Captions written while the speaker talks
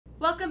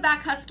Welcome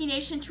back, Husky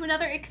Nation, to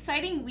another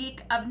exciting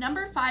week of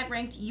number 5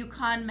 ranked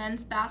UConn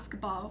men's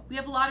basketball. We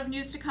have a lot of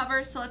news to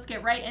cover, so let's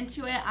get right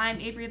into it. I'm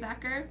Avery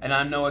Becker. And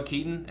I'm Noah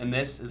Keaten, and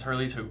this is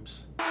Hurley's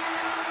Hoops.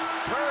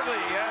 Hurley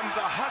and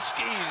the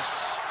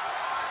Huskies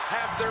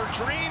have their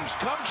dreams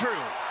come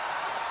true.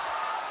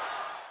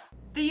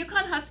 The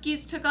UConn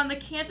Huskies took on the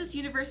Kansas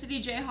University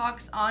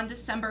Jayhawks on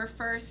December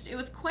 1st. It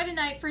was quite a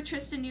night for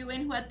Tristan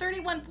Newton, who had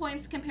 31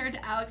 points compared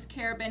to Alex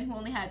Carabin, who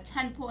only had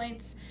 10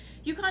 points.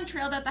 UConn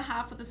trailed at the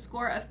half with a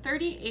score of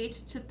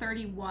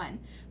 38-31.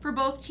 For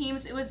both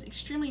teams, it was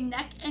extremely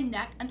neck and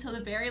neck until the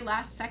very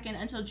last second,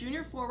 until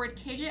junior forward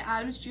KJ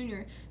Adams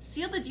Jr.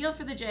 sealed the deal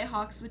for the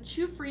Jayhawks with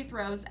 2 free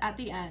throws at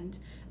the end,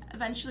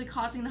 eventually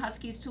causing the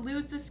Huskies to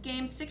lose this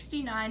game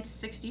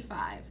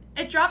 69-65.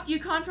 It dropped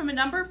UConn from a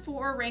number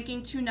 4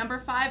 ranking to number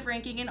 5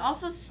 ranking and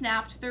also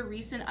snapped their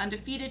recent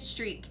undefeated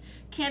streak.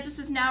 Kansas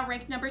is now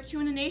ranked number 2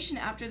 in the nation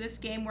after this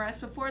game, whereas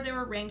before they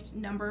were ranked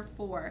number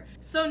 4.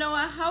 So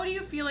Noah, how do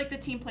you feel like the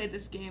team played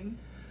this game?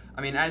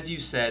 I mean, as you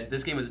said,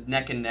 this game was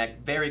neck and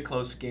neck, very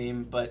close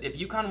game, but if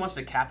UConn wants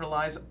to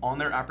capitalize on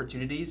their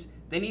opportunities,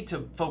 they need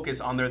to focus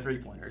on their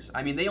three-pointers.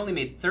 I mean, they only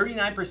made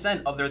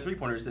 39% of their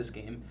three-pointers this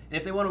game, and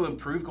if they want to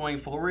improve going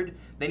forward,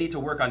 they need to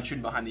work on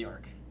shooting behind the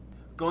arc.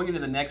 Going into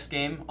the next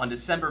game, on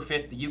December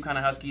 5th, the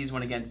UConn Huskies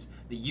went against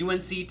the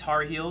UNC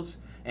Tar Heels,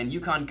 and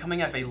UConn,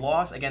 coming off a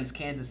loss against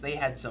Kansas, they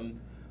had some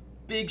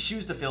big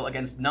shoes to fill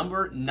against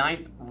number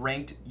 9th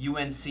ranked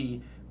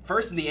UNC,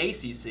 first in the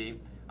ACC.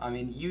 I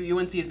mean,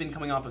 UNC has been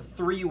coming off of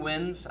 3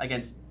 wins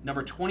against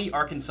number 20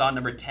 Arkansas,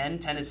 number 10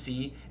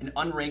 Tennessee, and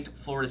unranked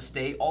Florida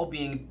State, all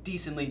being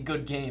decently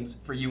good games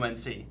for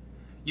UNC.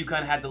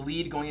 UConn had the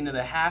lead going into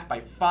the half by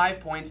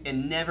 5 points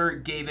and never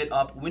gave it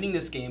up, winning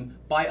this game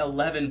by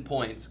 11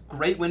 points.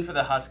 Great win for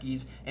the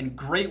Huskies, and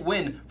great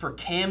win for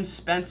Cam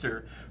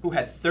Spencer, who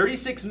had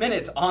 36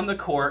 minutes on the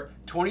court,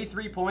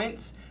 23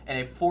 points, and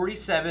a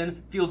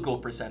 47 field goal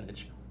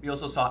percentage. We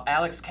also saw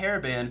Alex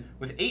Carabin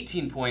with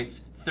 18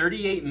 points,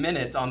 38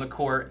 minutes on the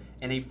court,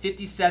 and a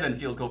 57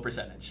 field goal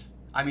percentage.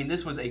 I mean,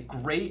 this was a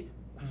great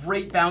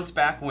bounce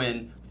back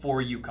win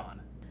for UConn.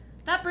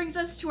 That brings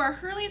us to our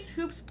Hurley's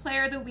Hoops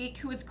Player of the Week,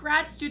 who is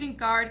grad student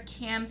guard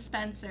Cam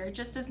Spencer.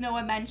 Just as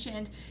Noah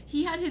mentioned,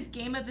 he had his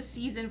game of the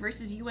season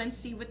versus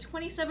UNC with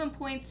 27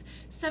 points,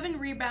 7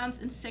 rebounds,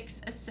 and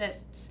 6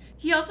 assists.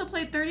 He also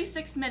played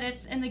 36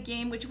 minutes in the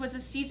game, which was a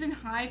season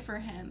high for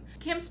him.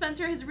 Cam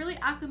Spencer has really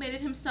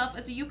acclimated himself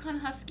as a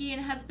UConn Husky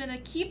and has been a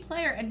key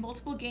player in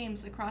multiple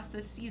games across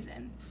this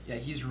season. Yeah,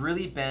 he's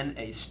really been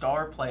a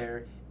star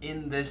player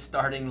in this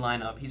starting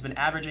lineup. He's been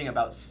averaging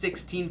about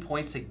 16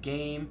 points a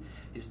game.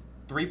 His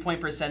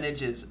three-point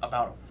percentage is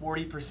about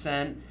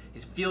 40%.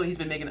 He's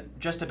been making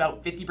just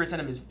about 50%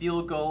 of his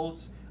field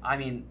goals. I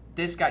mean,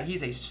 this guy,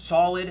 he's a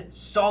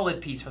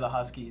solid piece for the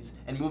Huskies,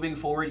 and moving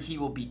forward, he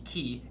will be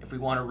key if we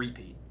want to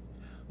repeat.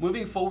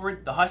 Moving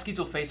forward, the Huskies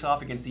will face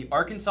off against the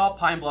Arkansas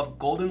Pine Bluff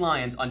Golden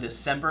Lions on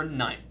December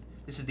 9th.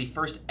 This is the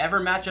first ever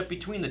matchup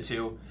between the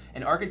two,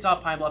 and Arkansas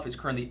Pine Bluff is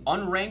currently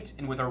unranked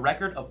and with a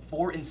record of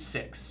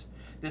 4-6.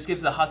 This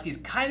gives the Huskies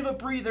kind of a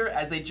breather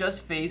as they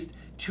just faced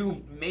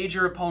 2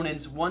 major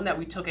opponents, one that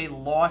we took a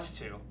loss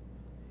to.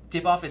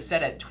 Tip-off is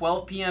set at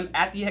 12 p.m.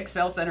 at the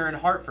Excel Center in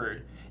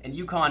Hartford, and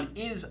UConn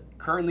is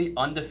currently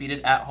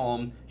undefeated at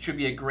home. Should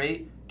be a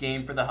great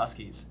game for the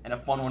Huskies and a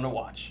fun one to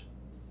watch.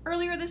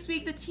 Earlier this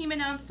week, the team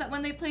announced that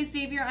when they play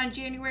Xavier on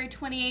January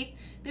 28th,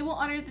 they will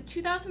honor the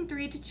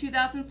 2003 to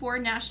 2004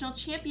 National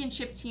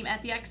Championship team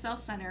at the Excel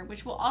Center,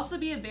 which will also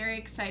be a very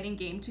exciting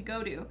game to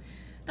go to.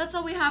 That's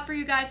all we have for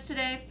you guys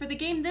today. For the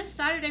game this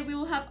Saturday, we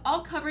will have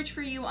all coverage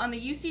for you on the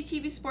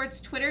UCTV Sports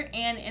Twitter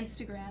and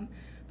Instagram.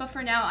 But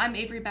for now, I'm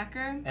Avery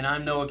Becker. And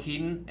I'm Noah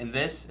Keaten, and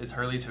this is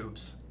Hurley's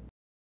Hoops.